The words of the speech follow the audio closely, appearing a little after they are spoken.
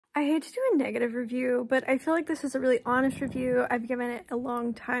I hate to do a negative review, but I feel like this is a really honest review. I've given it a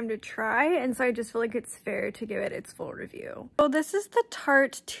long time to try, and so I just feel like it's fair to give it its full review. So this is the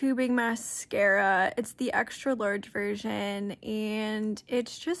Tarte tubing mascara. It's the extra large version, and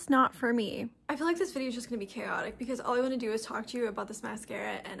it's just not for me. I feel like this video is just gonna be chaotic because all I want to do is talk to you about this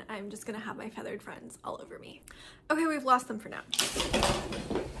mascara, and I'm just gonna have my feathered friends all over me. Okay, we've lost them for now.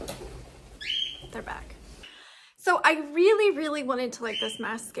 They're back. So I really wanted to like this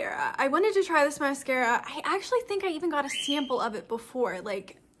mascara. I wanted to try this mascara. I actually think I even got a sample of it before,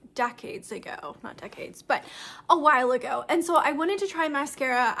 like decades ago. Not decades, but a while ago. And so I wanted to try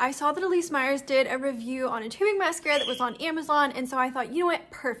mascara. I saw that Elise Myers did a review on a tubing mascara that was on Amazon, and so I thought, you know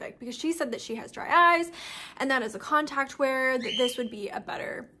what, perfect, because she said that she has dry eyes and that as a contact wearer that this would be a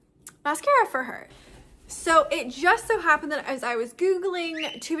better mascara for her. So it just so happened that as I was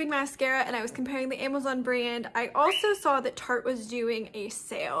Googling tubing mascara and I was comparing the Amazon brand, I also saw that Tarte was doing a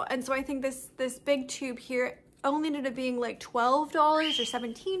sale. And so I think this big tube here only ended up being like $12 or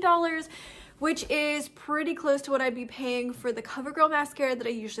 $17, which is pretty close to what I'd be paying for the CoverGirl mascara that I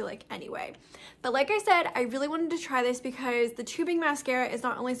usually like anyway. But like I said, I really wanted to try this because the tubing mascara is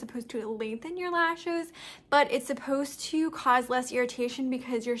not only supposed to lengthen your lashes, but it's supposed to cause less irritation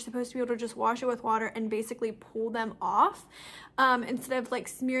because you're supposed to be able to just wash it with water and basically pull them off instead of like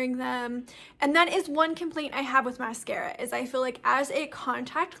smearing them. And that is one complaint I have with mascara, is I feel like as a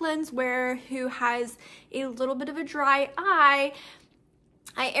contact lens wearer who has a little bit of a dry eye,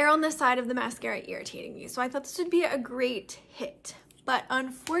 I err on the side of the mascara irritating me. So I thought this would be a great hit, but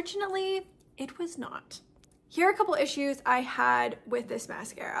unfortunately it was not. Here are a couple issues I had with this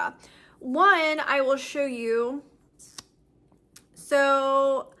mascara. One, I will show you.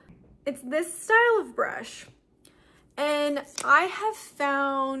 So it's this style of brush. And I have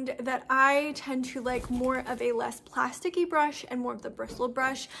found that I tend to like more of a less plasticky brush and more of the bristle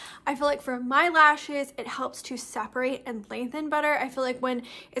brush. I feel like for my lashes, it helps to separate and lengthen better. I feel like when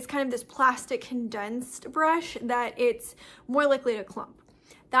it's kind of this plastic condensed brush that it's more likely to clump.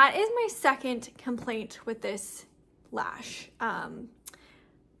 That is my second complaint with this lash,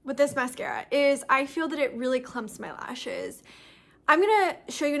 with this mascara, is I feel that it really clumps my lashes. I'm gonna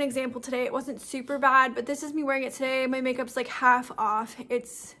show you an example today. It wasn't super bad, but this is me wearing it today. My makeup's like half off.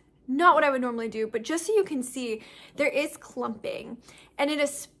 It's not what I would normally do, but just so you can see, there is clumping, and it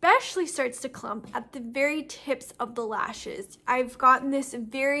especially starts to clump at the very tips of the lashes. I've gotten this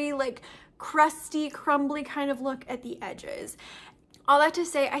very like crusty, crumbly kind of look at the edges. All that to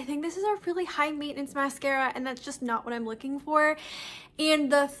say, I think this is a really high maintenance mascara, and that's just not what I'm looking for.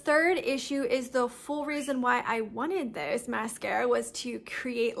 And the third issue is the full reason why I wanted this mascara was to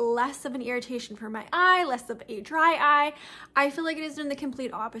create less of an irritation for my eye, less of a dry eye. I feel like it is doing the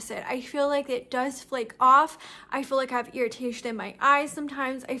complete opposite. I feel like it does flake off. I feel like I have irritation in my eyes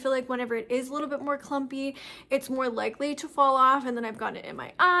sometimes. I feel like whenever it is a little bit more clumpy, it's more likely to fall off, and then I've gotten it in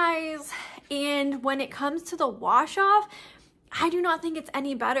my eyes. And when it comes to the wash off, I do not think it's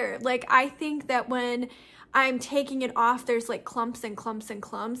any better. Like, I think that when I'm taking it off, there's like clumps and clumps and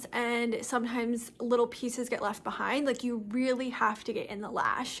clumps, and sometimes little pieces get left behind. Like, you really have to get in the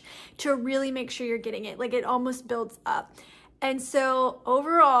lash to really make sure you're getting it. Like, it almost builds up. And so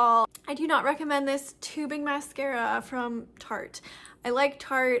overall, I do not recommend this tubing mascara from Tarte. I like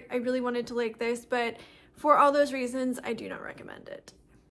Tarte. I really wanted to like this, but for all those reasons, I do not recommend it.